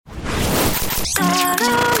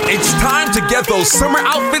It's time to get those summer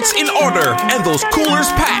outfits in order and those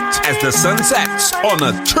coolers packed as the sun sets on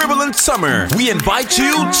a turbulent summer. We invite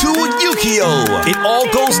you to Yukio. It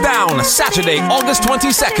all goes down Saturday, August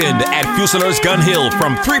 22nd at Fusiliers Gun Hill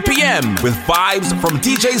from 3 p.m. with vibes from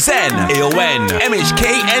DJ Zen, AON, MHK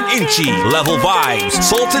and Inchi, Level Vibes,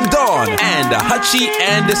 Sultan Dawn, and Hachi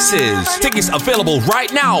and Sizz. Tickets available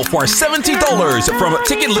right now for $70 from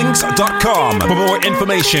ticketlinks.com. For more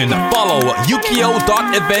information, follow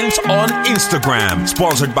Yukio.events on Instagram.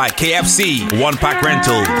 Sponsored by KFC, One Pack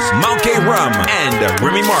Rentals, Mount Gay Rum, and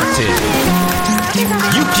Remy Martin.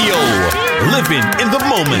 Yukio, living in the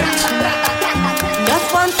moment.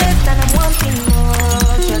 Just one taste and I'm wanting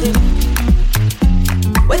more, shawty.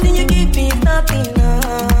 Waiting you give me is not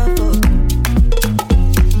enough. Oh.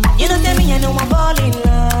 You don't tell me I know I'm falling in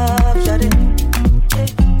love, shawty.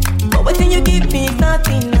 But waiting you give me is not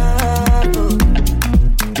enough. Oh.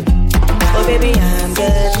 Oh baby, I'm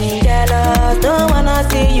getting jealous. Don't wanna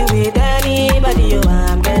see you with anybody. Oh,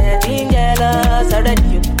 I'm getting jealous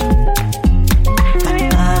already.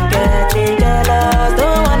 I'm getting jealous.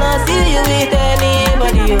 Don't wanna see you with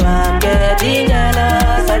anybody. Oh, I'm getting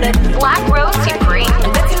jealous already. Black Rose Supreme.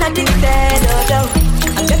 I'm getting addicted, oh, oh.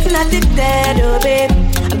 I'm getting addicted, oh babe.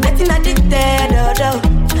 I'm getting addicted, oh, oh.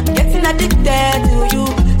 I'm getting addicted to you.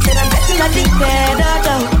 Said I'm getting addicted, oh,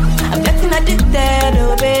 oh. I'm getting addicted,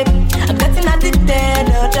 oh babe. I'm getting addicted,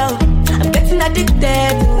 oh, oh. I'm getting addicted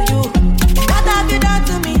to you. What have you done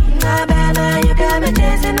to me? Nah, baby, you got me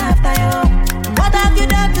chasing after you. What have you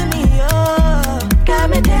done to me? Oh, got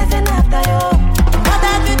me chasing after you. What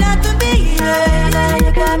have you done to me? Yeah,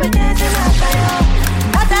 you got me chasing after you.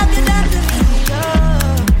 What have you done to me? Oh,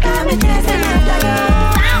 got me chasing after you.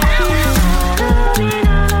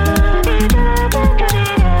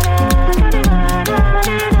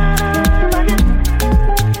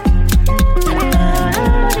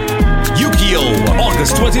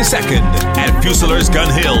 August 22nd at Fusiliers Gun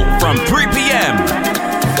Hill from 3 p.m.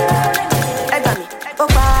 Oh,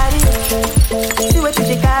 body, see what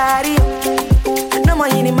you carry. No more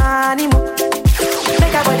any money,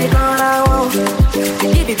 make a body gonna want.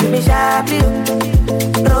 Give it to me sharply.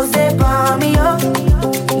 Rose for me, oh.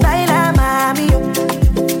 Baila, mami,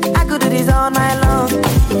 oh. I could do this all night long.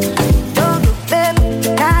 Don't go, babe.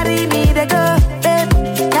 Carry me, they go, babe.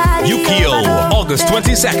 Yukio, August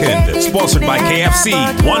 22nd, sponsored by KFC,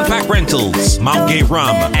 One Pack Rentals, Mount Gay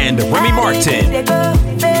Rum, and Remy Martin.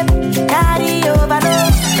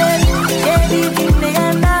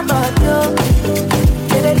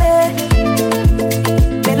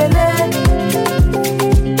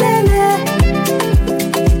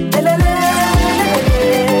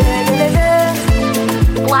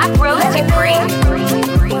 Black Rose Supreme.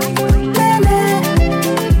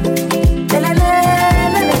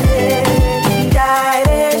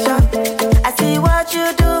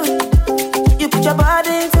 Your body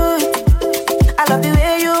into it. I love the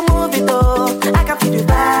way you move it, oh. I can feel the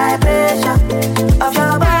vibration of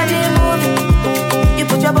your body moving. You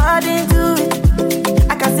put your body into it.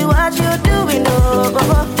 I can see what you're doing, oh.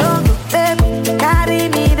 Don't go, babe. Carry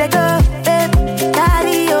me, they go, babe.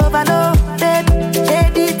 Carry over, no, babe.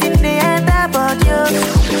 Shade it in the end about you.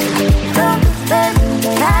 Don't go, babe.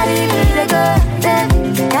 Carry me, they go, babe.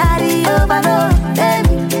 Carry over, no, babe.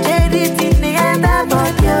 Shade it in the end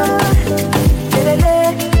about you.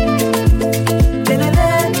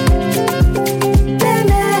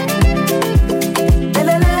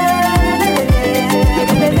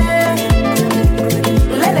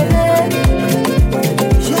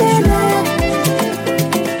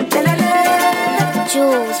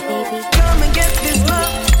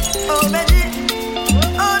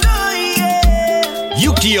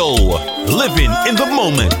 Yukio, living in the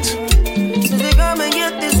moment.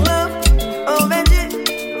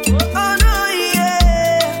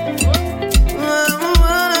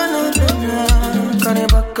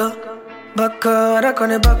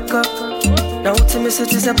 Baka, now to me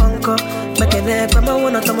city's a bunker. Make a neck, I'm a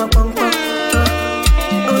one of my bunker.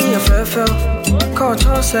 Oh, yeah, fair. Call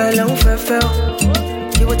toss, I long fair.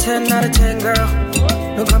 You were 10 out of 10, girl.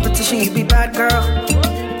 No competition, you be bad, girl.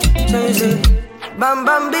 So you say, bam,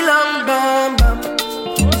 bam, bilam, bam, bam.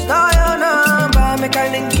 Star your number, make I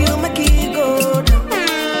link you, make it go down.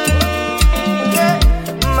 Yeah,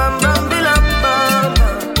 bam, bam, bilam, bam,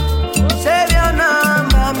 bam. Save your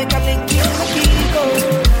number, make I link you, make it go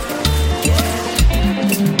down. Yeah.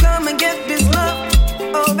 Come and get this love,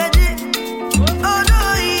 oh, baby. Oh, no,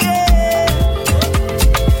 yeah.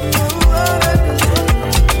 Oh, baby.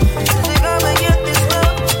 Come and get this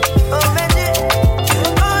love, oh, baby.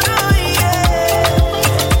 Oh, no, yeah.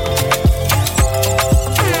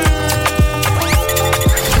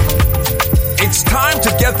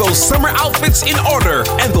 Get those summer outfits in order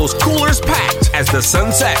and those coolers packed as the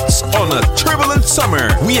sun sets on a turbulent summer.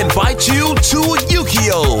 We invite you to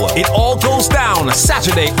Yukio. It all goes down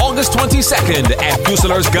Saturday, August 22nd at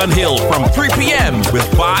Fusiliers Gun Hill from 3 p.m. with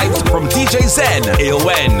vibes from DJ Zen,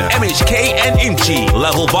 AON, MHK and Inchi,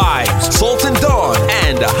 Level Vibes, Sultan Dawn,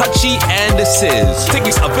 and Hachi and Sis.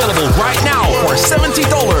 Tickets available right now for $70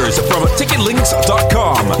 from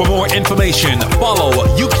ticketlinks.com. For more information, follow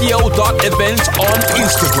yukio.event on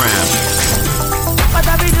Instagram. What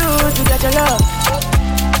have we do to get your love?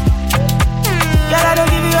 Girl, I don't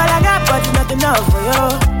give you all I got, but it's not enough for you.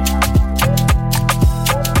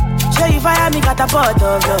 Show you fire me, got a pot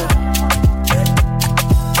of love.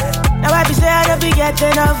 Now I be say I don't be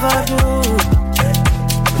getting enough of you.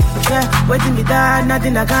 Yeah, waiting me down,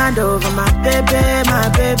 nothing I can't do for my baby, my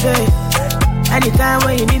baby. Anytime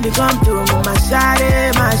when you need me, come through. My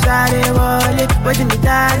shawty, wallet. Waiting me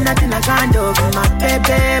down, nothing I can't do for my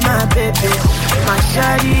baby, my baby. My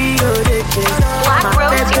shawty, oh, they Black my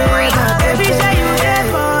Rose baby, Supreme. my baby. Say you there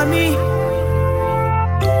for me,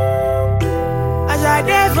 as I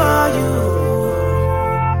there for you.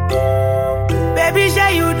 Baby,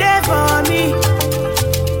 say you there for me,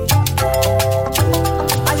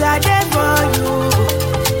 as I there for you.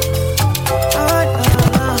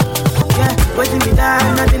 Waiting me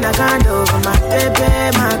down, nothing I can't do for my baby,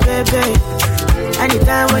 my baby.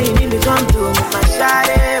 Anytime when you need me, come through. My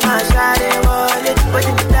shawty, wallet.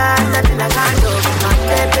 Waiting me down, nothing I can't do for my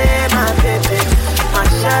baby, my baby. My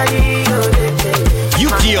shawty,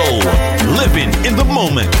 Yukio, living in the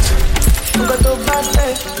moment.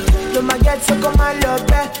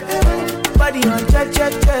 Body on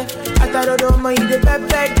check. I thought I don't mind the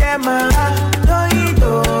pepe, them. Don't eat,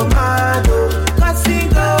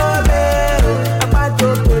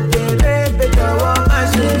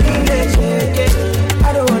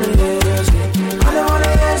 I don't wanna hear this. I don't wanna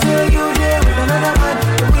hear say you there with another man.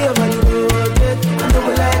 We are gonna do it. I know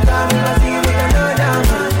we like that, I see you with another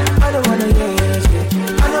man. I don't wanna hear this.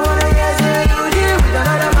 I don't wanna hear say you there with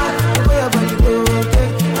another man. We are gonna do it.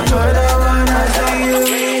 I know that I wanna see you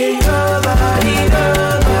with nobody. Don't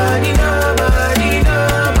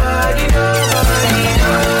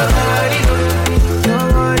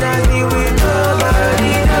wanna be with nobody.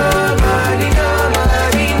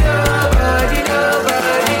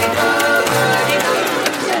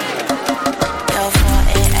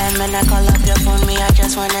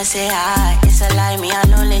 Wanna say hi, it's a lie, me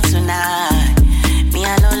alone tonight.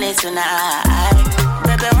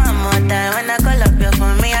 Baby, one more time, when I call up your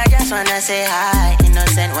phone, me I just wanna say hi.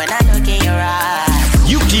 Innocent when I look in your eyes.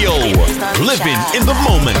 Yukio, living in the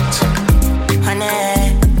moment.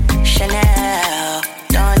 Honey, Chanel,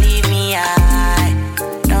 don't leave me high.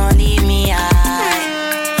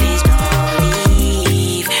 Please don't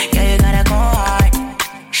leave, girl, you gotta go hard.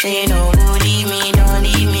 She know who leave me, don't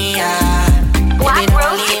leave me high. Black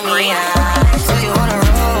Rose Supreme. So you wanna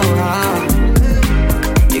roll, huh?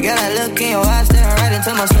 You gotta look in your eyes, stare right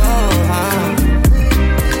into my soul, huh?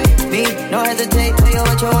 Me, no hesitate, tell you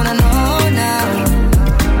what you wanna know now.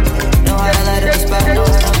 Know how to light up the spot, know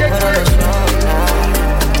how to put on the show now.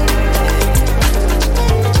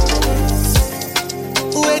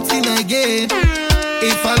 Waiting again.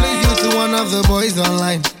 If I lose you to one of the boys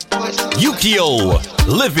online. Yukio,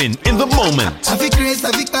 living in the moment. I feel crazy,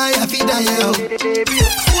 I feel die, I feel die, yo.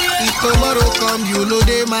 If tomorrow come, you know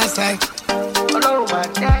they my side.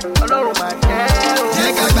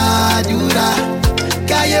 Check a badura,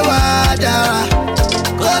 kaye wadara,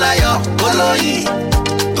 kola yo, koloyi,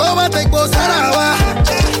 koma take bo sarawa.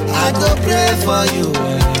 I go pray for you,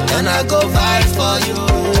 and I go fight for you.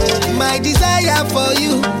 My desire for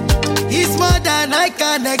you is more than I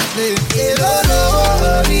can explain.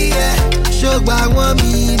 Shogba $1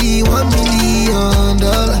 million.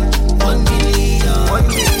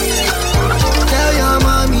 Tell your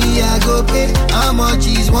mommy I go pay. How much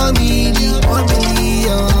is $1 million? $1 million.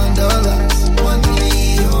 $1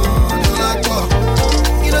 million.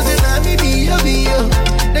 You know say na me be yo.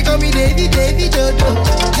 They call me Davy Dodo.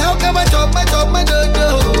 How come I chop my dodo?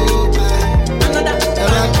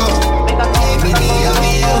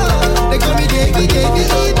 They call me Davy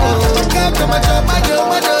Dodo. How come I chop my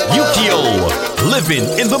dodo? Yukio, living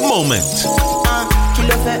in the moment.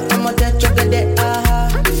 Kilo fat, I'm a touch of the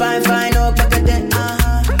fine, oh, back at that,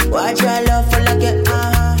 watch your love for like it,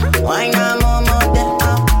 why not more than,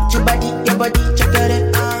 your body, check it,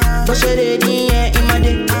 push it in, in my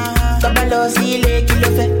day, Kabalo, see, kilo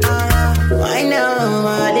fat, why now,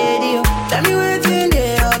 my lady, tell me what's in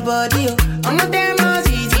your body, I'm not damn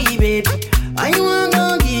easy, baby, why you want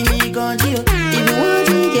to give me control, if you want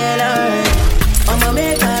to get alright, I'ma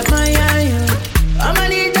make up my eye, I'ma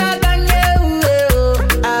need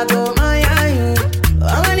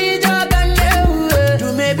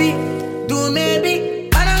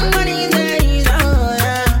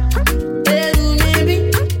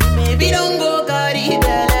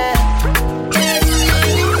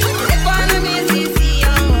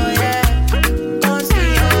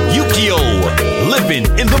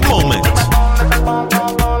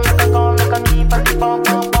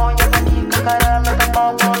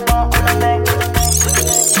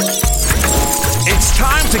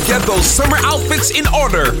summer outfits in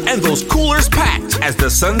order and those coolers packed as the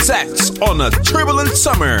sun sets on a turbulent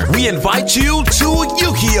summer. We invite you to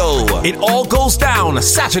Yukio. It all goes down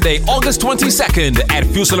Saturday, August 22nd at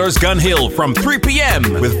Fusiliers Gun Hill from 3 p.m.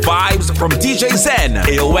 with vibes from DJ Zen,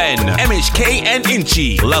 AON, MHK and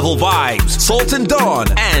Inchi, Level Vibes, Sultan Dawn,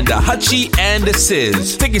 and Hachi and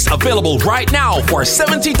Sis. Tickets available right now for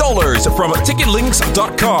 $70 from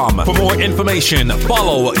ticketlinks.com. For more information,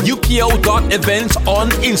 follow Yukio.events on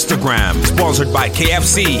Instagram. Sponsored by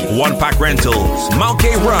KFC, One Pack Rentals, Mount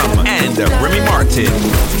K Rum, and Remy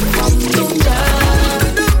Martin.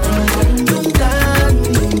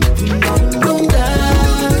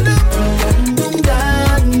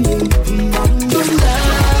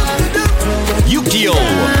 Yukio,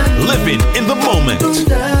 living in the moment.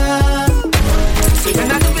 When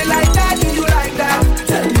I do it like that, do you like that?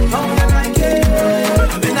 Tell me how you like it.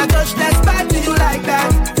 When I touch that spot, do you like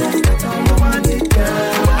that? That's how you want it,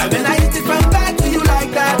 girl. And when I hit it from back, do you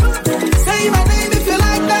like that? Say my name if you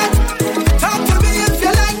like that. Talk to me if you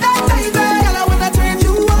like that, baby. Girl, I wanna turn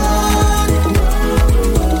you on.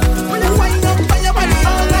 When you wind up on your body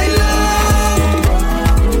all night long.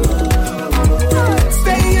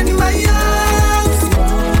 Stay in my arms.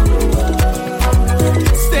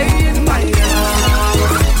 Stay in my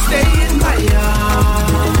arms. Stay in my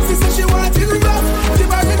arms. She said she wanted it rough,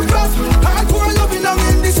 give her it rough. Hardcore loving long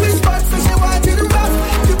in this sweet spot. So she wanted it rough,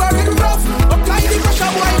 give her it rough. Apply the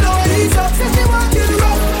pressure, boy, no ease up. Said she wanted it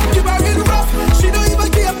rough, give her it rough. She don't even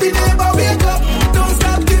care if the neighbor wake up. Don't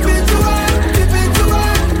stop, give it to her, give it to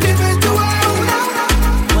her, give it to her.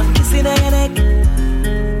 One kiss in your neck.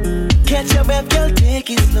 Catch your breath, girl, take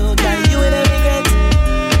it slow. Girl, you will regret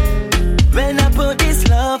when I put this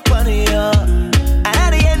love on you. And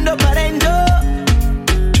at the end up, I end up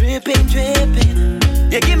dripping, dripping.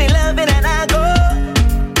 You give me loving and I go.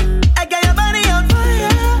 I got your body on fire.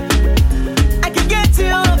 I can get you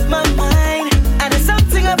off my mind. And there's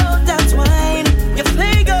something about that wine. You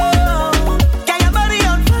play go. Got your body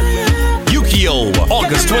on fire. Yukio,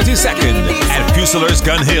 August 22nd at Fusiliers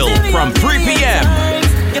Gun Hill from 3 p.m.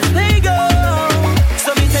 You play go.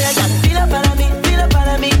 So me say I got feel up on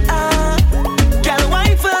me, ah. Girl,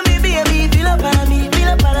 wine for me, baby, feel up on me,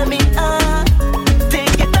 ah.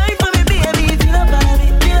 Take your time for me, baby, feel up on me,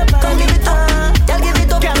 Come give it up, girl, give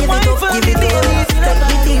it up, Girl, give wine it for up, me, give it baby, up. feel up Take on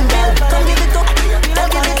the thing, me, girl. Come give it up, girl,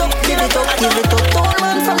 give it up, give it up, give it up. Don't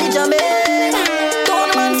run from the jam,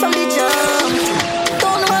 don't run from the jam.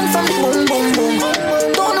 Don't run from the boom, boom, boom.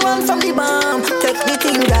 Don't run from the bomb. Take the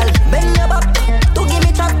thing, girl. Bend your back to give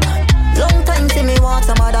me chat. Long time see me want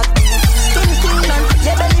some of that. Skin clean and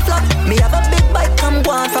your belly flat. Me have a big bike, come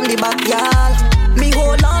go on from the back, y'all. Me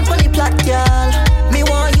hold on for the plot, y'all. Me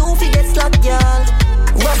want you fi get slack, y'all.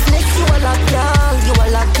 Rough neck, you a lock, y'all. You a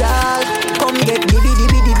lock, y'all. Come get dibby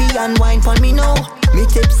and wine for me now. Me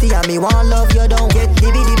tipsy and me want love you down. Get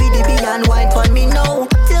dibby and wine for me now.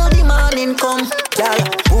 Till the morning come, y'all.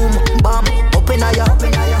 Boom, bam, up in a ya.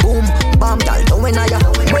 Boom, bam, y'all, down in a ya.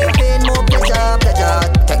 More pain, more pleasure, pleasure.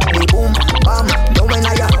 Take me boom, bam, down in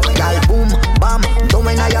a ya. Y'all, boom, bam, down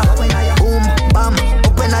in a ya. Boom, bam,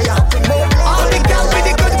 up in a ya. All the girls with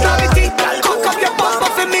the good quality, cock up your bumper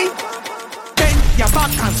for me. Bend your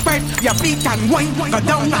back and spread your feet and wine. Go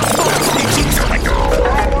down and bounce the cheeks.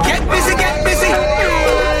 Get busy, get busy.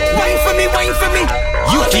 Wine for me, wine for me.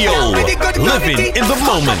 Yukio, living in the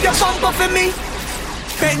moment. Cock up your bumper for me.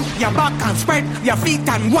 Bend your back and spread your feet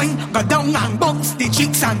and wine. Go down and bounce the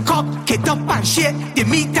cheeks and cock it up and shake the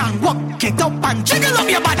meat and walk it up and jiggle up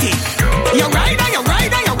your body. You ride and you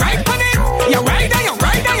ride and you ride on it. You ride and you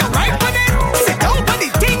ride and you ride on it. Sit down on the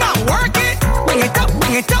thing and work it. Bring it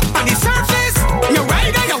up on the surface. You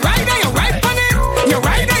ride and you ride and you ride on it. You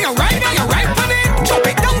ride and you ride and you ride on it. Drop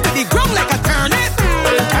it down to the ground like a turnip.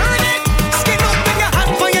 Turn it. Skin up in your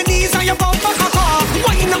hand for your knees and your bumper cock off.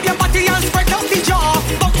 Wind up your body and spread out the jaw.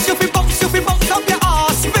 Bounce up your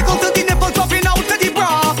ass. Wiggle to the nipple, dropping out to the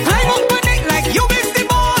bra. Climb up on it like you is the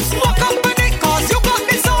boss. Walk up on it cause you got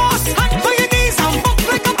the sauce. Hand for your knees and bounce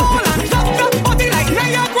like a ball. And drop that body like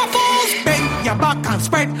Niagara Falls. Bend your back and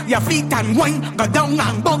spread your feet and wine. Go down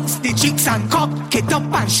and bounce the cheeks and cock it up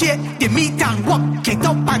and shake the meat and walk it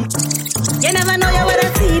up and. You never know you wanna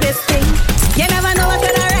see this thing. You never know what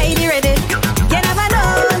gonna ride you ready. You never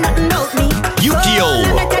know nothing about me. Yukio,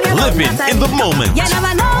 living in the moment. You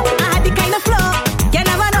never know I had the kind of flow. You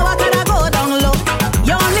never know I gotta go down low.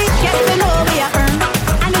 You only get to know me I earn.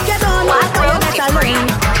 And if you don't know, you better learn.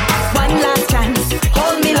 One last chance.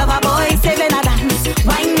 Hold me lover boy, saving a dance.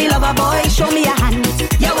 Wine me lover boy, show me a hand.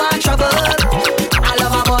 You want trouble? I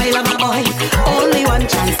love a boy, only one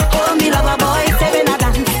chance. Hold me lover boy, saving a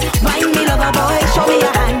dance. Wine me lover boy, show me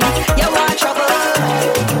a hand. You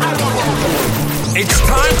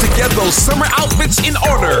outfits in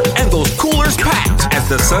order and those coolers packed as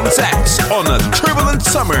the sun sets on a turbulent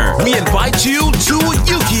summer. We invite you to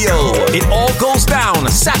Yukio. It all goes down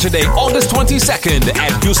Saturday, August 22nd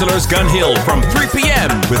at Fusiliers Gun Hill from 3 p.m.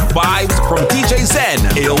 with vibes from DJ Zen,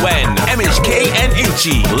 AON, MHK and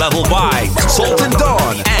Inchi, Level Vibes, Sultan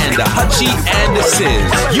Dawn, and Hachi and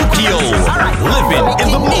Sis. Yukio, living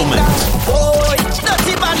in the moment. Boy,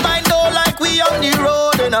 dirty bad mind don't like we on the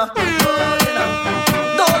road, you know.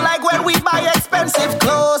 Don't like when we buy expensive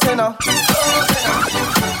clothes, you know.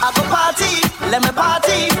 I go party, let me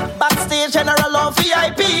party. Backstage, general or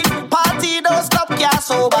VIP. Party, don't stop, gas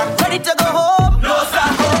sober. Ready to go home? No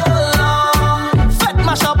stop, hold on. Fed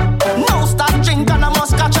mash up, no stop, drink and I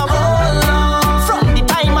must catch up. Hold on. From the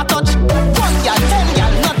time I touch, 1 girl, 10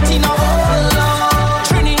 girl, not enough. Hold on.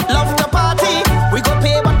 Trini love the party. We go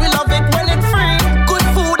pay, but we love it when it's free. Good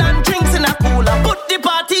food and drinks in a cooler. Put the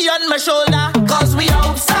party on my shoulder, 'cause we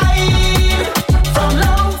outside from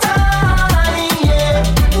long time, yeah.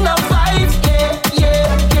 No vibes,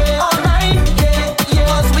 yeah. All night, yeah.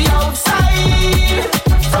 'Cause we outside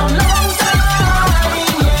from long time,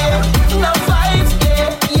 yeah. No vibes,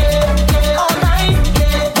 yeah. All night,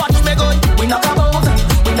 yeah. Watch me good. We knock a bottle,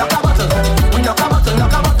 we knock a bottle, we knock a bottle,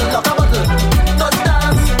 knock a bottle, knock a bottle. Touch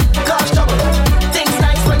dance, cause trouble. Things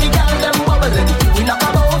nice when the girl them bubbling. We knock a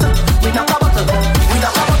bottle, we knock a bottle, we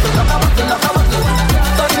knock a bottle, knock a bottle, knock a bottle.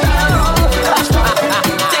 Touch dance, cause trouble.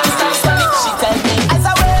 Things nice when she tell me as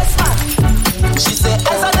a waste man. She say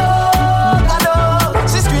as a dog.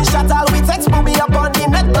 She screenshot all we text, put me up on the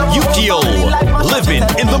net. Yukio, living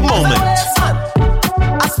in the moment.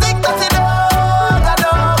 I stick to the dog.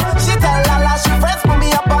 She tell Lala she friends put me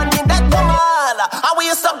up on the net, woman. How will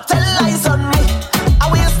you stop tell lies on me? How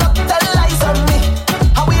will you stop tell lies on me?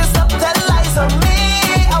 How will you stop tell lies on me?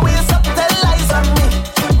 How will you stop tell lies on me?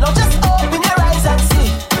 No, just open your eyes and see.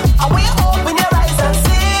 How will you open your eyes and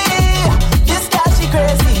see? This girl she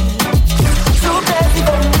crazy, too crazy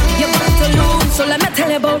for me. You got to lose, so let me tell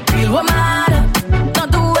you about real woman.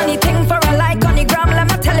 Don't do anything for a like on the gram. Let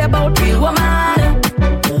me tell you about real woman.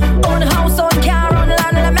 Own house, own car, own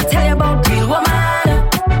land. Let me tell you about real woman.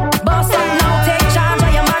 Boss up now, take charge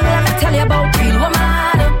of your man. Let me tell you about real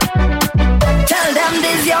woman. Tell them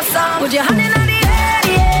this your song. Put your hand in the air,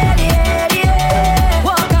 yeah.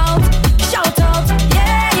 Walk out, shout out,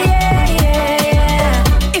 yeah.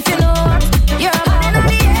 If you know what, your hand in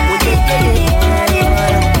the air,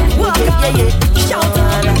 yeah. Walk out, shout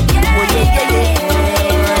out, yeah.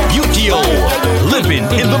 Yukio, living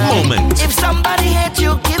in the moment. If somebody hate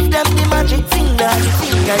you, give them the magic finger,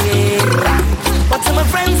 yeah. But to my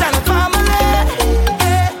friends and family,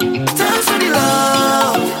 thanks for the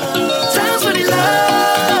love, thanks for the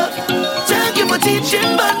love. Thank you for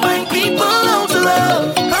teaching bad mind people how to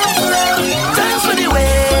love, Thanks for the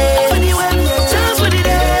way, thanks for the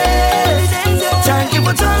day. Thank you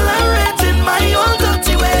for tolerating my own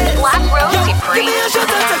dirty ways. Black Rose Give Capri. me a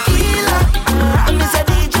shot of tequila. And me say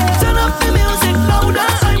DJ, turn up the music louder.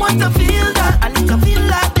 I want to feel that. I need to feel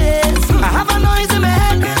like this. I have a noise in my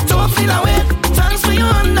head, don't feel away. Thanks for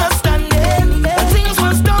your understanding. When things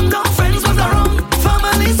was done, friends was around.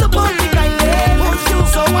 Family support the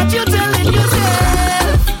kindness. So what you telling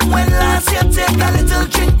yourself? When last you take a little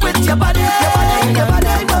drink with your body, your body,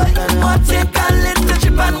 or take a little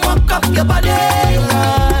trip and walk up your body. I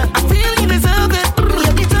feel you deserve it.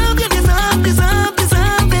 You deserve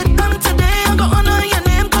it. And today I'm gonna honor your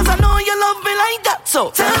name, 'cause I know you love me like that.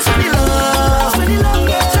 So thanks for the love,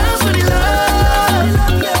 thanks for the love.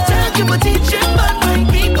 Thank you for teaching bad mind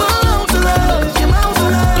people how to love.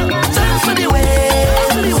 Thanks for the way,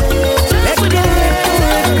 thanks for the way.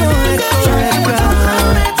 Thank you for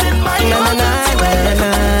tolerating my own dirty ways.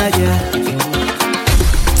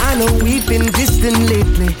 I know we've been distant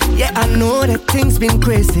lately. Yeah, I know that things been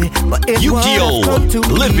crazy, but it's Yukio,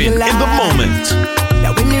 living in the moment.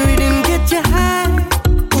 Now when you rhythm get you high,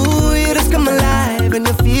 ooh, you just come alive, and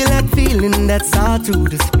you feel that feeling that's hard to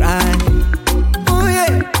describe. Oh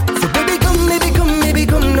yeah, so baby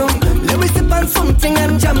come down. Let me sip on something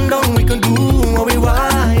and jam down. We can do what we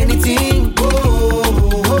want, anything.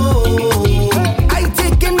 I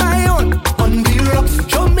taking my own on the rocks.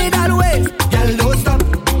 Show me that way, girl, don't stop,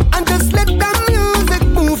 and just let the music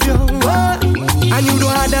move you. And you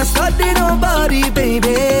don't have to study nobody,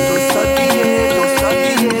 baby.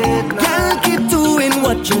 Girl, keep doing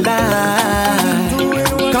what you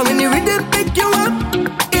like. Come when the rhythm pick you up,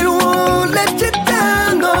 it won't let you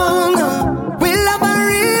down, no. We'll have a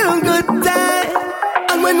real good time.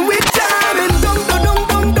 And when we jamming, dong,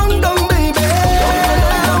 baby.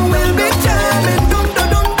 We'll be jamming,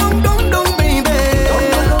 dong, baby.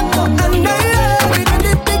 And I love it when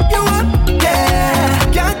they pick you up, yeah.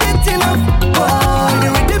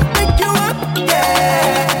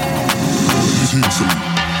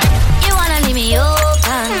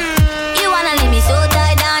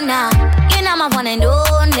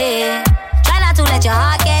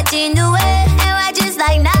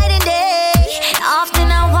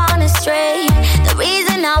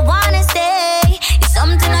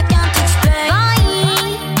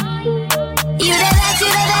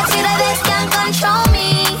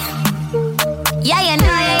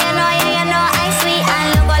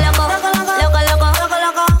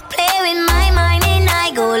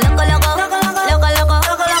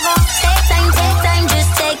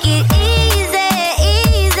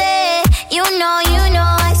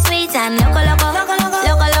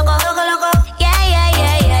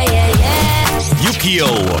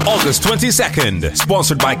 Yu-Gi-Oh! August 22nd.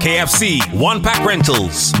 Sponsored by KFC, One Pack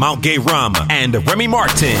Rentals, Mount Gay Rum, and Remy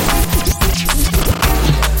Martin.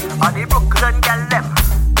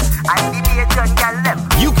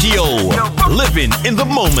 Yu-Gi-Oh! Living in the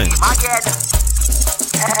moment.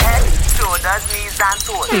 Head, shoulders, knees and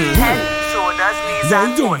toes. Head, shoulders, knees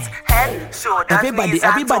and toes. Head, shoulders, everybody, knees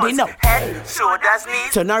everybody and know. toes. Head, shoulders,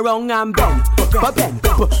 knees. Turn around and bend, bend, bend,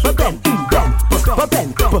 bend,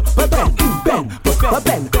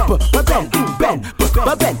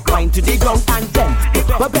 wind to the ground and bend,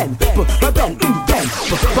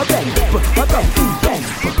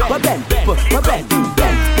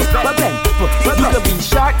 You could be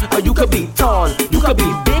short or you could be tall, you could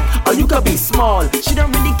be big or you could be small. She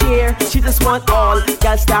don't really care, she just want all.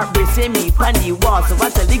 Girl start racing me on the wall, so I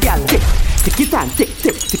tell the girl, tick it and tick,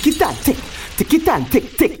 tick it and tick. Tick it and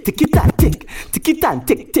tick, tick it and tick. Tick it and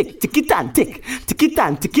tick, tick it and tick. Tick it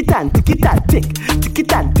and tick it and tick it and tick. Tick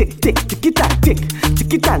it and tick, tick it and tick.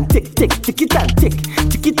 Tick it and tick, tick it and tick.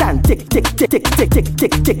 Tick it and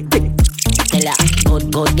tick, tick. Tell her,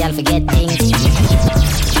 good girl, forget things.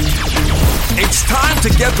 It's time to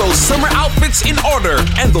get those summer outfits in order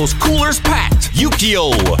and those coolers packed.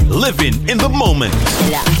 Yu-Gi-Oh! Living in the moment.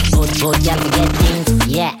 Tell her, good girl, forget things.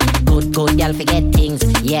 Yeah. Good girl forget things.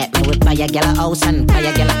 Yeah, me would buy a girl a house and buy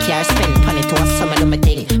a girl a car, spend money to a summer do my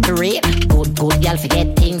thing. For real, good girl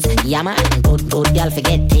forget things. Yeah man, good girl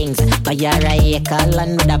forget things. Buy her a acre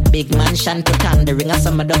land with a big mansion, put on the ring of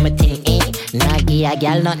summer do my thing. Nah give a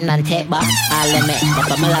girl nothing and take back. All them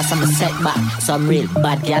but my last some setback. Some real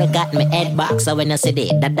bad girl got me head back. So when you see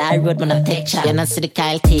that road when I take shot, you not see the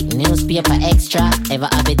Kyle take newspaper extra. Ever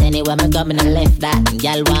have it anywhere me go me no left that.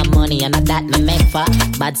 Girl want money and that me make for.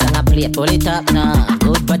 Bad song I play, pull it up now.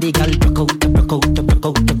 Good body girl, Good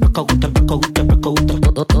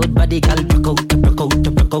body girl,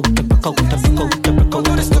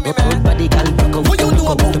 Good body girl, what you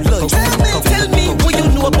know about blood? Tell me what you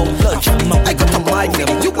know about blood. I got a mind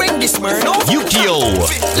them. You bring this man off. Yu-Gi-Oh!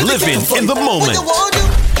 Living in the moment. What you want to do?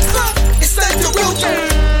 It's time to root.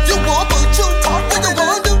 You want to shoot. What you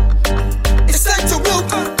want to do? It's time to root.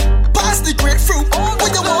 Pass the grapefruit.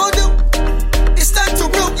 What you want to do? It's time to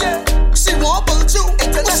root. She want to shoot.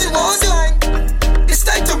 What she want to do? It's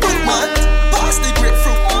time to root, man. Pass the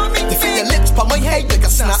grapefruit. The feel your lips on my head like a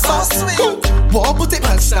snap. Want put it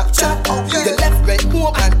on Snapchat. The left, right,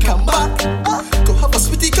 home and come back. To have a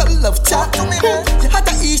sweetie girl love chat. You had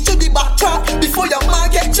to ease to the back track before your man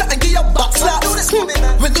get chat and get your back slap.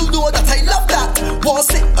 When you know that I love that. Want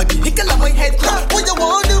sit on the hickle on my head crack. What you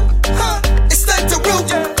want to do? It's time to root.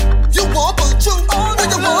 You want to shoot. What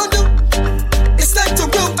you want to do? It's time to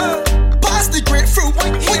root. Pass the grapefruit.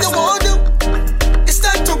 What you want to do? It's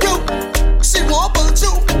time to root. She want to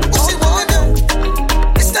shoot. What she want to do?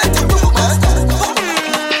 It's time to root, man.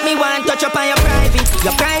 Me want touch up on your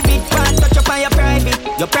private part, touch up on your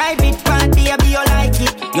private part, baby, you like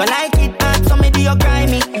it, and so me do you cry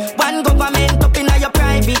me. One government up inna your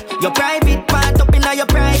private part up inna your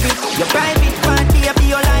private part, baby,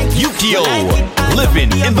 you like it. Yu-Gi-Oh!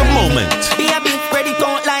 Living in the moment. Baby, spread it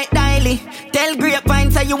out like daily. Tell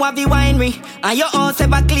Grapevine say you have the winery and your house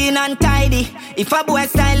ever clean and tidy. If a boy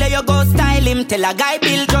style you go style him. Tell a guy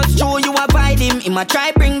Bill just show you avoid him. He might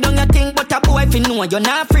try bring down your thing, but a boy fi know you're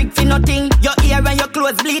not freak fi nothing. Your hair and your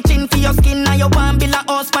clothes bleaching for your skin and you want build a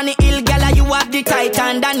house pon the hill, gala you have the tight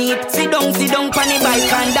underneath. Sit down pon the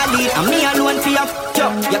bike and delete. And me alone fi you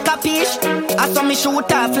you capish? I saw me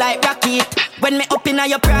shoot off like rocket. When me up inna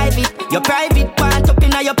your private part up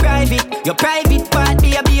inna your private part,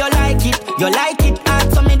 baby you like it,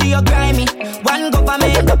 and so me do you grimy. One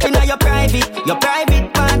government up inna your private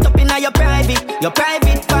part up inna your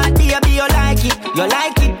private part, baby you like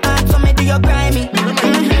it, and so me do you grimy.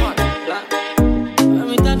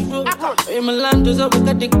 In my land, there's always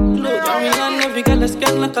got the clothes. I'm in land, every girl is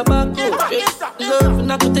scan like a barcode. Love,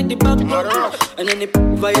 and I could take the back road. And then they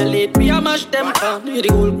violate me, I mash them up. The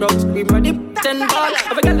whole crowd scream, ready, 10 ball.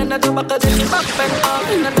 Every girl in the back, I take the back bend off.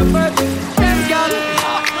 And then the bird, them girl.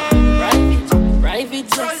 Private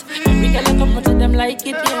jets. Every girl I come to them like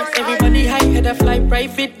it, yes. Everybody high head a fly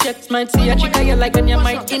private jets. Might see a chick you like and you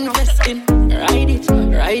might invest in. Ride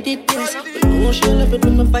it, yes. But no, she'll love it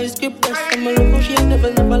when my vice grip less. I'm a local, she'll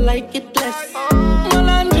never like it less.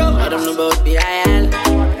 Malandro, I don't know about the IL. I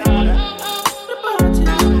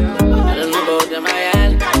don't know about them IL.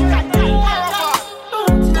 I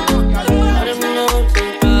don't know about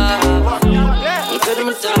them you better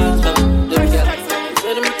me talk from them, yeah. You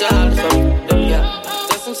better me talk from them, yeah.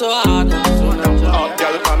 Testing so hard.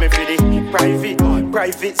 Girl, call me for the private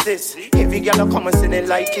private sis. Every girl come and sing it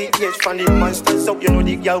like it. Yes, from the monsters up, you know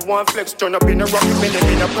the girl want flex. Turn up in a rock, minute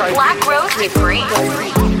in a private. Black Rose Degree.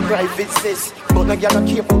 Private sis, but no girl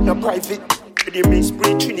care about no private. The main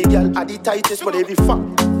spray trini girl are the tightest, but every fuck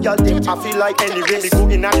girl them I feel like anyway. Me go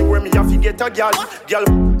in anywhere, me have to get a girl. Girl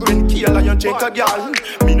when kill and you take a girl.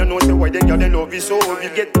 Me no know say why them girl they love you so. We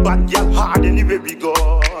get bad girl hard anywhere we go.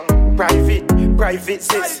 Private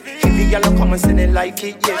sis. Every girl come and sing it like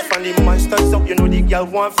it. Yes, from the monsters up, you know the girl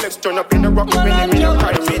want flex. Turn up in the rock, when them in a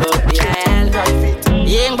private.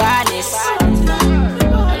 Young badness.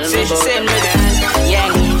 Say she send me the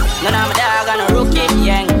yang. None of my dog on a rookie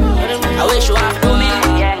yang. I wish you have to me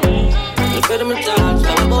yang. You could have been done,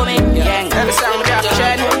 I'm booming yang. Every song we drop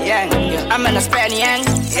trend yang. I'm in a span yang.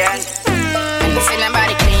 And you see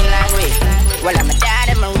nobody clean like we. Well, I'm a dad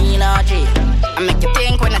and Marine RG. I make you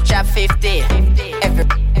think when I drop 50. Every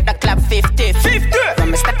the club 50.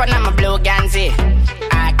 When I step on, I'm a blue Ganzi.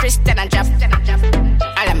 I Christian and drop.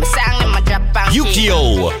 I let me sing in my drop.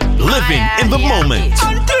 Yukio, living in the moment.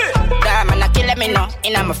 Man, I kill me no,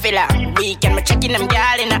 in a filler. Weekend, me checking them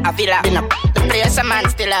girl in a villa. In a the place, a man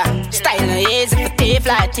still a style no easy for tea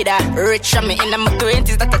fly to that. Rich on me in my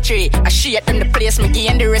 20s, that a tree. I shit in the place, me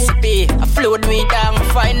gain the recipe. I float way down, I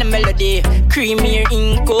find the melody. Creamy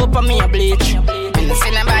ink, up on me a bleach. And I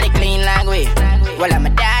see nobody clean like we. Well, I'm a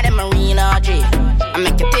dad and Marine RG. I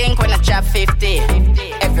make you think when I drop 50.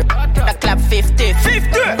 Every the club 50.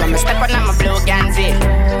 When I step on, I'm a blue Ganzi.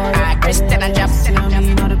 I Christian and drop.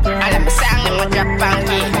 I let me sing in my drop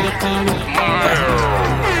banky.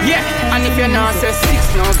 Yeah, and if you're not say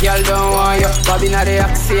 6, no girl don't want you. Bobby not the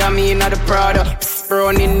Axie, I mean not the Prada. Psst,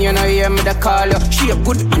 running, you know, hear me the call you. She a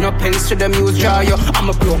good, and no pens to the muse draw you. I'm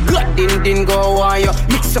a blow, God, din go on you.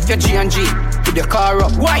 Mix up your G and G, put the car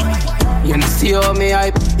up, white. You know see how me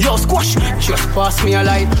hype. Yo, squash, just pass me a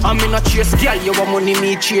light. I'm in a chase, girl, you want money,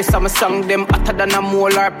 me chase. I'm a song them hotter than a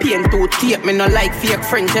molar pain to tape. Me no like fake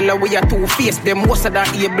friend, tell her we are two-faced. Them most of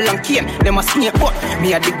that able and cane. Them a snake, but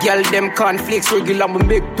me a the girl, them cornflakes. Regular, me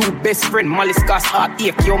make two best friend. Malice gas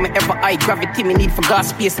heartache. Yo, me ever high gravity, me need for gas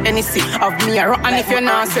space. Anything of me a rock. And if you're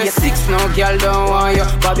not say 6, no girl don't want you.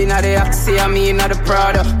 Bobby not the Axie, I mean not the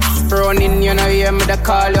Prada. Running, you know, hear me the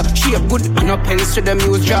call you. She a good, and no pens to the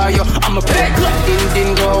muse draw you. I'm a big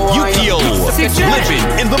din go on Yukio, living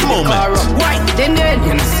in the moment. White, din,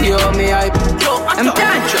 you know, see how me hype. Yo, I'm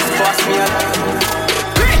done, just pass me a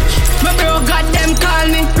rich, my bro got them call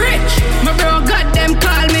me. Rich, my bro got them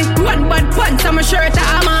call me. One bad pants on my shirt,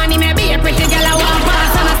 I'm on him. Maybe a pretty girl I walk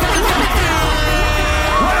past and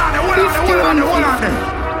Hold on.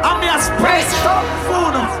 I'm the spread. Stop food.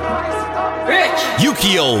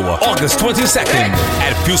 Yukio, August 22nd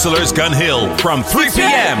at Fusiliers Gun Hill from 3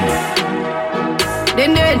 p.m.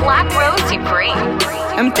 Din. Black Rose Degree.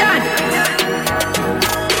 I'm done.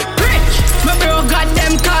 Rich, my bro got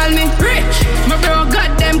them call me. Rich, my bro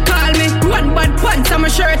got them call me. One bad pants on my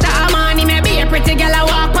shirt, I'm on him. Maybe a pretty girl I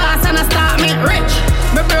walk past and I start me. Rich,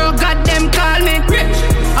 my bro got them call me. Rich,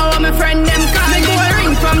 I want my friend them call me. Go a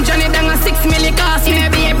ring from Johnny Dang a 6 milli cost me.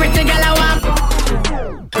 Maybe a pretty girl I walk.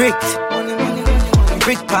 Brick,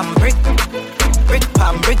 brick pam brick, brick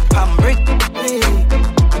pam brick pam brick,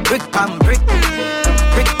 brick pam brick,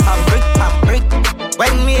 brick pam brick pam brick.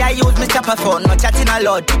 When me I use my chopper phone, no chatting a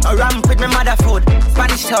lot. No ramp with my mother food,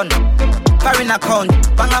 Spanish town, foreign account,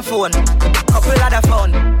 bang a phone, couple other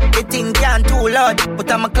phone. The thing can't too loud, but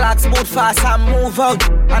I'm a clocks boot fast and move out.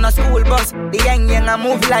 On a school bus, the young I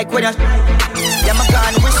move like when you. Yeah, my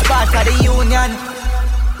gun which part of the union?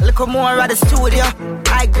 Look more at the studio.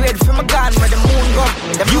 I grade from a gun where the moon go.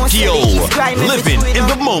 Yukio, living in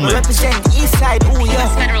the moment. Represent East Side, ooh yeah.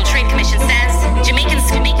 The Federal Trade Commission says Jamaicans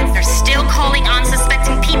are still calling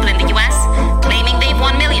unsuspecting people in the US, claiming they've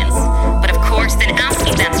won millions. But of course, then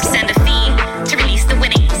asking them to send a fee to release the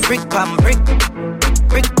winnings. Brick pam brick,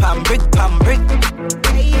 brick pam brick pam brick,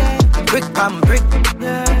 brick pam brick,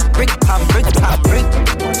 brick pam brick pam brick.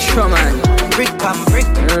 Sure man. Brick pam brick.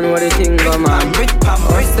 I don't know what the thing go man. Brick pam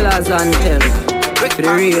brick. Hustlers and them. For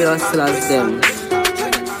the real hustlers them.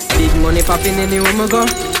 Big money popping anywhere we go.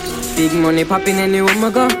 Big money popping anywhere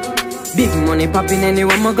we go. Big money popping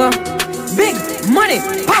anywhere we go. Big money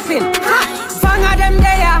popping. Fang of them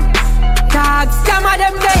there. Tag scam of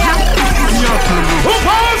them there. Who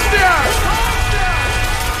posted there?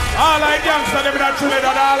 All I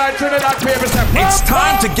It's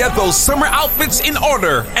time to get those summer outfits in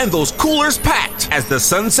order and those coolers packed as the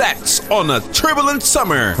sun sets on a turbulent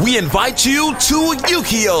summer. We invite you to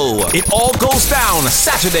Yukio. It all goes down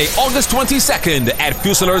Saturday, August 22nd at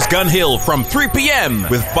Fusiliers Gun Hill from 3 p.m.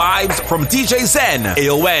 with vibes from DJ Zen,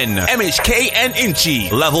 AON, MHK and Inchi,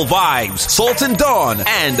 Level Vibes, Sultan Dawn,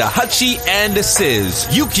 and Hachi and Sizz.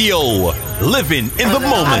 Yukio, living in the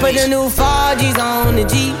moment. I put the new 4Gs on the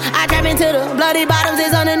G. I trap into the bloody bottoms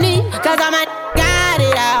is on the knee. Cause I'm got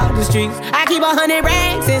it out the streets. I keep 100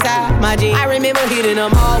 racks inside my jeans. I remember hitting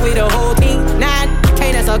them all with the whole team. Now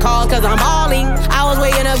can't answer calls cause I'm balling. I was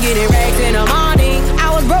waking up getting racks in the morning. I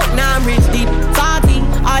was broke, now I'm rich, deep, salty.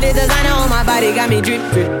 All this designer on my body got me drip,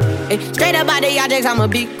 drip. Hey, straight up out the objects, I'm a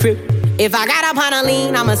big crip. If I got up on a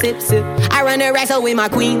lean, I'm a sip, sip. I run the racks up with my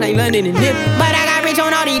queen like London and Nip. But I got rich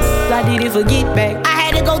on all these, I didn't forget back. I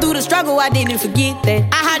had to go through the struggle, I didn't forget that.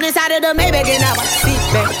 I hopped inside of the Maybach and now I sit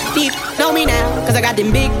back. Deep, know me now, cause I got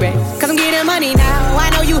them big racks. Cause I'm getting money now,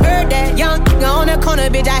 I know you heard that. Young, on the corner,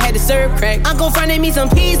 bitch, I had to serve crack. Uncle fronted me some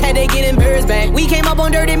peas, had to get them birds back. We came up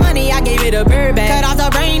on dirty money, I gave it a bird back. Cut off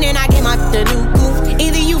the brain and I gave my the new coupe.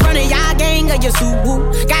 Either you run a y'all gang or you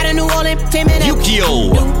Subaru. Got a new all in 10 minutes.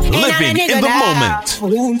 Yukio, living in the moment. I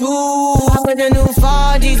put the new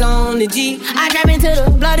 4Gs on the G. I trap into the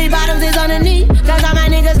bloody bottoms is on the knee. Cause all my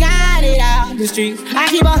niggas got it out the streets. I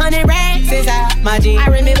keep 100 racks inside my jeans. I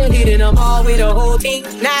remember hitting them all with the whole team.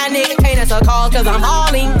 Now niggas can't answer calls cause I'm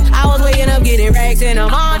hauling. I was waking up getting racks in the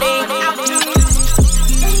morning.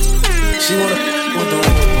 She wanna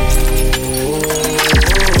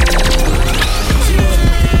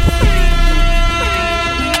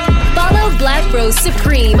Black Rose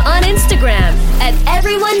Supreme on Instagram at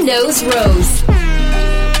Everyone Knows Rose.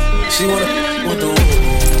 She wanna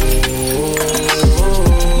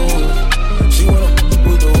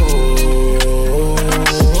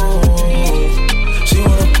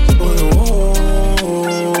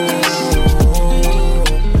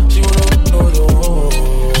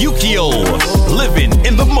Yukio, living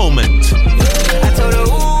in the moment. I told her,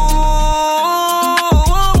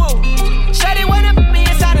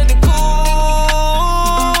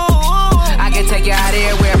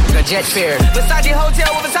 jet fare. Versace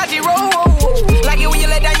hotel with Versace roll. Like it when you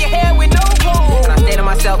let down your hair with no clothes. And I stay to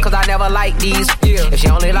myself cause I never like these. If she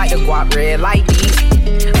only like the guap red like these.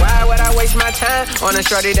 Why would I waste my time on a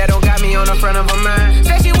shorty that don't got me on the front of her mind?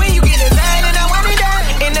 Especially when you get designed and I want it done.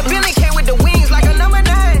 And the Billy came with the wings like a number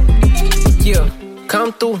 9. Yeah,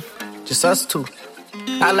 come through, just us two.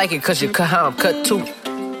 I like it cause you cut how I'm cut too.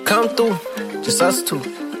 Come through, just us two.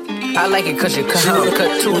 I like it cause you cut how I'm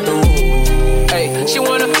cut too. Hey, she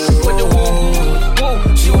wanna with the woo,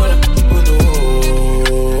 woo. She wanna with the woo.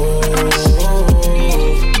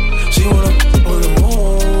 She wanna with the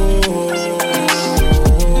woo.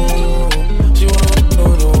 She wanna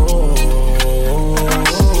with the woo.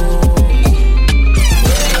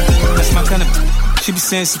 That's my kind of. She be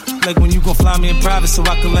saying like when you gon' fly me in private so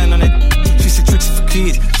I can land on that. She said tricks for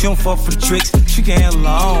kids. She don't fall for the tricks. She can handle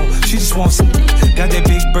her own. She just wants some. Got that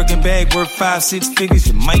big Birkin bag worth 5-6 figures.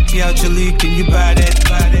 You might be out your league. Can you buy that?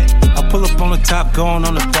 I pull up on the top, going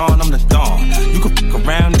on the dawn. I'm the dawn. You can fuck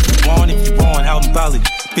around if you want. Out in Bali,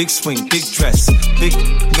 big swing, big dress, big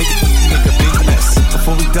make a big mess.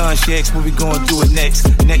 Before we done, she asked what we gonna do it next.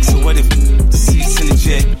 So what if the seats in the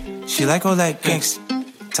jet? She like all that gangsta.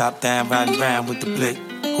 Top down, riding around with the blick.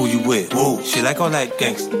 Who you with? Whoa. She like all that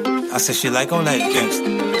gangsta. I said she like all that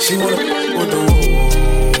gangsta. She wanna with the woo.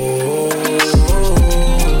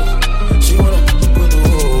 She wanna with the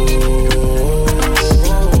woo.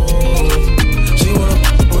 She wanna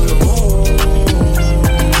with the woo.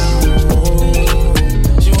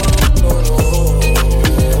 She wanna with the woo.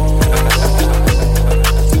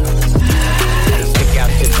 Stick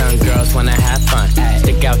out your tongue, girls wanna have fun.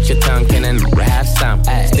 Stick out your tongue, can and have some.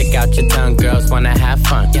 Stick out your tongue, girls wanna have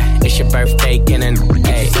fun. It's your birthday, can and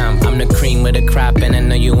some. I'm the cream with a crop and I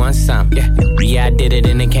know you want some. Yeah, I did it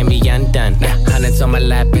and it can't be undone. Hundreds on my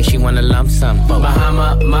lap and she wanna lump sum.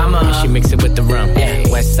 Bahama, mama, and she mix it with the rum.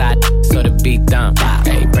 West side, so the beat dump.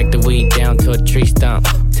 Break the weed down to a tree stump.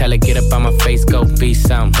 Tell her get up on my face, go be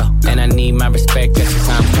some. And I need my respect as the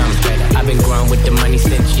time comes. I've been growing with the money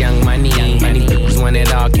since young money. Money bitches want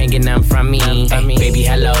it all, can't get none from me. Baby,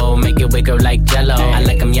 hello, make it wiggle like jello. I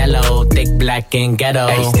like them yellow, thick, black, and ghetto.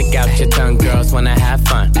 Stick out your tongue, girls wanna have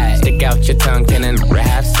fun. Stick out your tongue, can and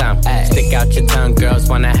have some. Stick out your tongue, girls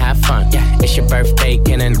wanna have fun. It's your birthday,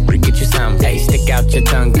 can and get you some. Stick out your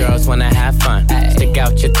tongue, girls wanna have fun. Stick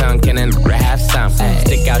out your tongue, can and have some.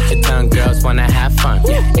 Stick out your tongue, girls wanna have fun.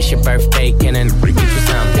 It's your birthday, can and get you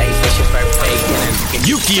some. It's your birthday, can and get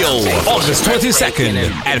you some. Yukio, August 22nd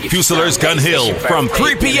at Fusiliers Gun Hill from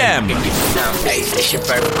 3 p.m. It's your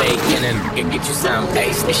birthday, and get you some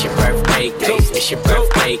taste. It's your birthday, taste. It's your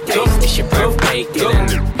birthday, taste. It's your birthday, and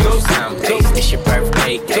get you some taste. It's your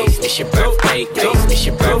birthday, taste. It's your birthday, taste. It's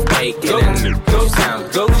your birthday, and get you some.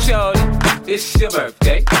 Go shorty, it's your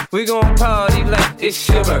birthday. We gon' party like it's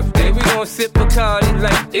your birthday. We gon' sip Bacardi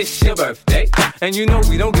like it's your birthday. And you know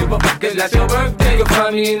we don't give a fuck, it's not your birthday. You can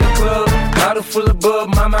find me in the club, bottle full of bub.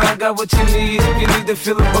 Mama, I got what you need if you need to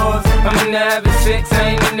feel the buzz. I'm into having sex, I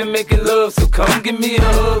ain't into making love. So come give me a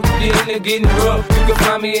hug, get into getting rough. You can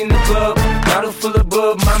find me in the club, bottle full of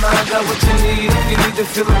bub. Mama, I got what you need if you need to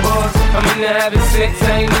feel the buzz. I'm into having sex,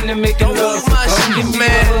 I ain't into making love. So come give me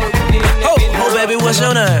a hug, get into getting rough. Oh, baby, what's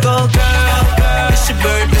your name? Go girl, it's your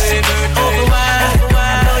birthday. Over wine,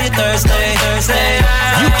 I know you're Thursday.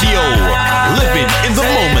 Yukio, living in the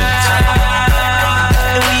moment.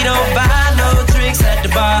 And we don't buy no drinks at the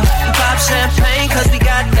bar. Pop champagne cause we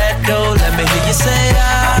got that dough. Let me hear you say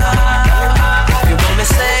ah. If you want me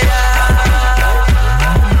say ah.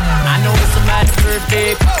 I know it's somebody's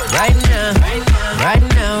birthday right now. Right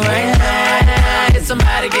now, right now. It's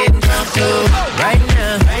somebody getting drunk too. Right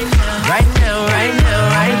now, right now, right now,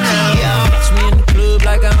 right now. Catch me in the club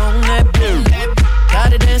like I own that blue.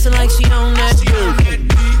 Got her dancing like she own that blue.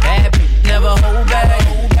 Bad bitch, never hold back.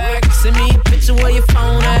 Send me a picture where your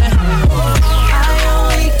phone at. I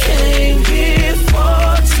only came here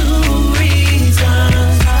for 2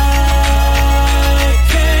 reasons.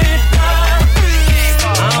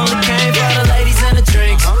 I only came for the ladies and the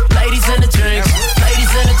drinks. Ladies and the drinks. Ladies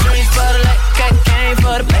and the drinks. For the came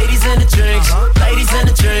for the ladies and the drinks. Ladies and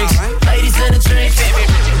the drinks. Ladies and the drinks.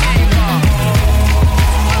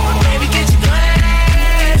 Baby, get your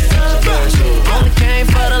glass up. Only came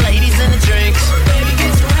for the ladies and the drinks. Baby, get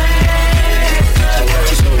your glass up.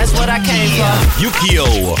 That's what I came for. Yukio,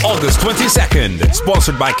 August 22nd.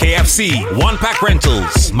 Sponsored by KFC, One Pack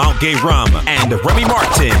Rentals, Mount Gay Rum, and Remy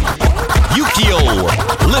Martin. Yukio,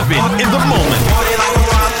 living in the moment.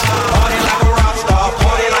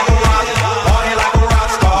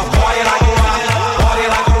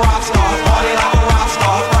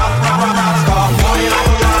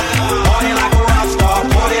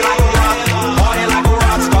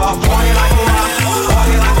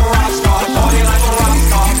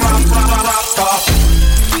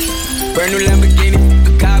 Brand new Lamborghini,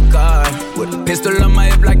 a cop car. With a pistol on my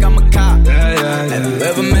hip like I'm a cop. Have you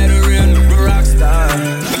ever met a real nigga rock star?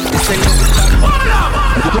 This ain't no good.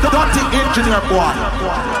 Dirty engineer boy.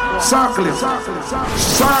 Circle it.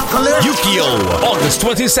 Circle it. Yukio, August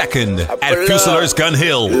 22nd at Fusiliers Gun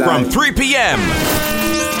Hill from 3 p.m.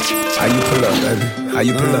 How you pull up, baby? How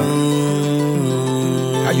you pull up?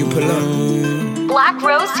 How you pull up? Black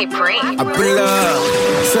Rose Supreme. I pull up.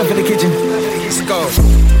 Step in the kitchen. Let's go.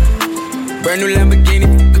 Brand new Lamborghini,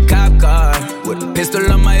 a cop car. With a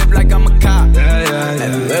pistol on my hip like I'm a cop.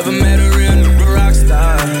 Have you ever met a real nigga rock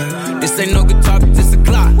star? This ain't no guitar, but this a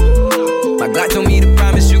clock. My Glock told me to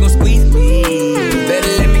promise you gon' squeeze me. You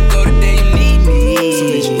better let me go the day you need me. So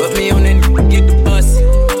bitch, put me on that nigga, get the bus.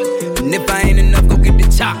 And if I ain't enough, go get the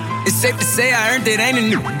chop. It's safe to say I earned it, ain't a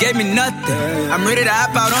nigga gave me nothing. I'm ready to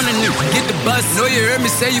hop out on the nigga, get the bus. Know you heard me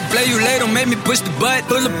say you play, you late, don't make me push the butt.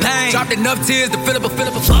 Full of pain, dropped enough tears to fill up a fuck.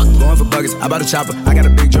 Going for buggers, I bought a chopper. I got a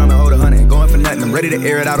big drum and hold 100. Going for nothing, I'm ready to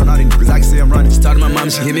air it out on all these niggas. I can see I'm running. She talked to my mom,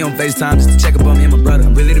 she hit me on FaceTime just to check up on me and my brother.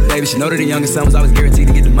 I'm really the baby, she know that the youngest son was always guaranteed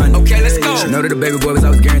to get the money. Okay, let's go. She know that the baby boy was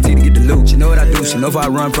always guaranteed to get the loot. She know what I do, she know if I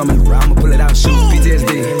run from it, I'ma pull it out and shoot.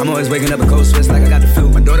 PTSD, I'm always waking up a cold sweats like I got the flu.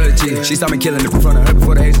 My daughter the G, she saw me killing it in front of her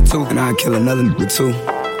before the age of 2. And I'd kill another nigga too.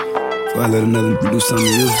 Before I let another nigga do something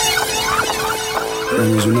to you.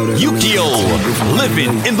 Yukio,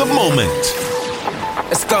 living in the moment.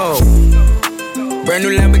 Let's go. Brand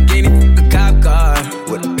new Lamborghini, a cop car.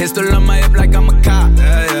 With a pistol on my hip like I'm a cop.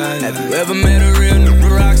 Have you ever met a real nigga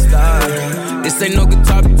rock star? This ain't no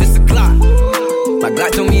guitar, but this a clock. My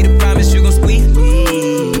Glock told me to promise you gon' squeeze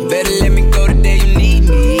me. You better let me go the day you need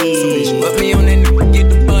me. So bitch, put me on that nigga, get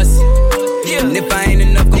the bus. And if I ain't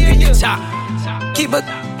enough, go get the chop. Keep a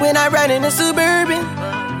when I ride in the Suburban.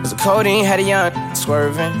 Cause the codeine had a young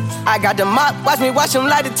swerving. I got the mop, watch me wash them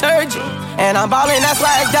like detergent. And I'm ballin', that's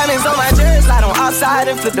why it's diamonds on my jersey. Slide on outside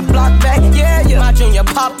and flip the block back, yeah, yeah. My junior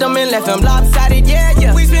popped them and left them lopsided, yeah,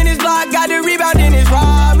 yeah. We spin his block, got the rebound in his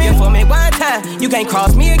ramen. For me one time, you can't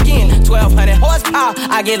cross me again. 1200 horsepower,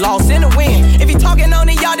 I get lost in the wind. If he talking on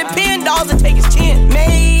it, y'all depend, dolls will take his chin.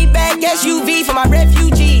 Maybach SUV for my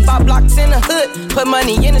refugees. 5 blocks in the hood, put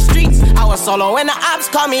money in the streets. I was solo and the ops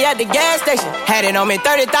called me at the gas station. Had it on me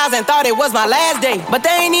 30,000, thought it was my last day. But they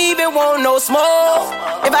ain't even want no smoke.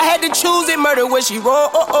 If I had to choose it, murder where she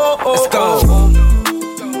wrote. Let's go.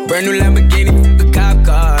 Brand new Lamborghini, a cop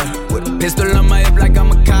car. With a pistol on my hip like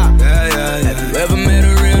I'm a cop. Have you ever met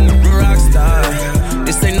a real new rock star?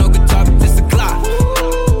 This ain't no guitar, but this a clock.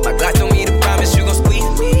 My Glock told me to promise you gon' squeeze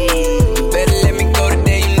me. Better let me go the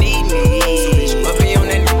day you need me. So bitch, put me on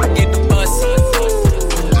that nigga, get the bus.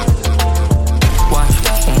 Watch,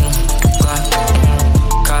 Glock,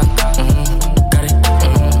 cop, got it,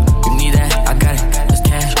 you need that, I got it. There's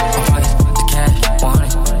cash, my pockets, the cash,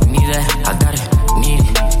 100. You need that, I got it, need it,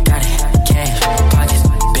 got it. Cash, pockets,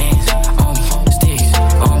 bands, on me, sticks,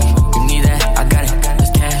 on me. You need that, I got it. There's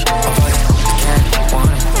cash, my pockets, the cash,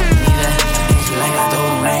 100. You need that, bitch, like I do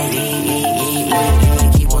right.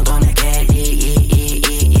 Keep on doing that,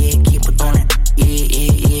 keep on doing that.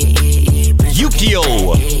 Yukio,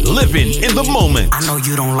 living in the moment. I know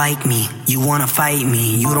you don't like me, you wanna fight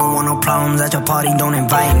me. You don't want no problems at your party, don't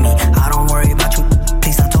invite me. I don't worry about you,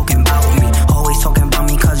 please stop talking about me. Always talking about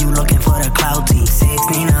me cause you looking for the clout team. 6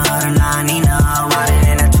 Nina, the 9 Nina, riding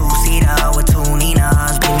in a 2-seater with 2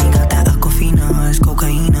 Ninas. Baby got that Aquafina, it's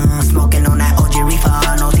cocaina. Smoking on that OG reefer,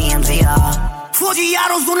 no TMZ. 4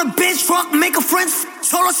 Giados on a bench truck, make a friend.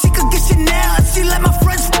 Told her she could get Chanel if she let my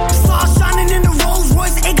friends. Saw her shining in the Rolls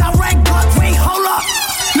Royce, it got ragged up. Wait, hold up,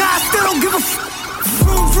 nah, I still don't give a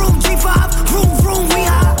Vroom, vroom, G5, vroom, vroom, we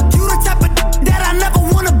high. You the type of that I never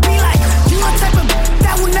wanna be like. You the type of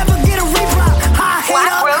that will never get a reply. High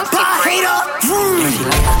hater, bye hater, vroom. She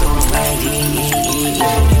like I don't like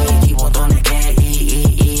keep on doing that,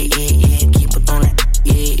 keep on doing that,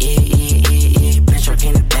 bitch, work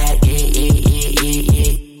in the back,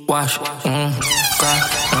 wash,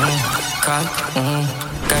 got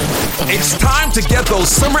It's time to get those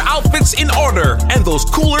summer outfits in order and those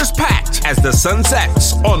coolers packed as the sun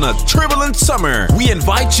sets on a turbulent summer. We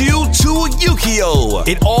invite you to Yukio.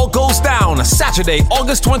 It all goes down Saturday,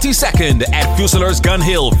 August 22nd at Fusiliers Gun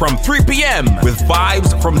Hill from 3 p.m. with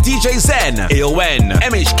vibes from DJ Zen, AON,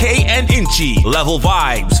 MHK and Inchi, Level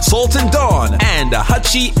Vibes, Sultan Dawn, and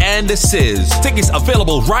Hachi and Sizz. Tickets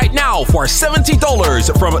available right now for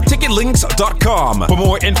 $70 from ticketlinks.com. For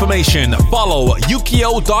more information, follow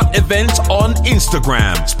Yukio.event on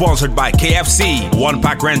Instagram. Sponsored by KFC, One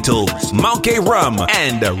Pack Rentals, Mount Gay Rum,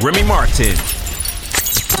 and Remy Martin.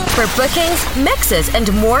 For bookings, mixes,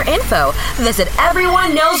 and more info, visit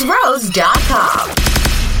everyoneknowsrose.com.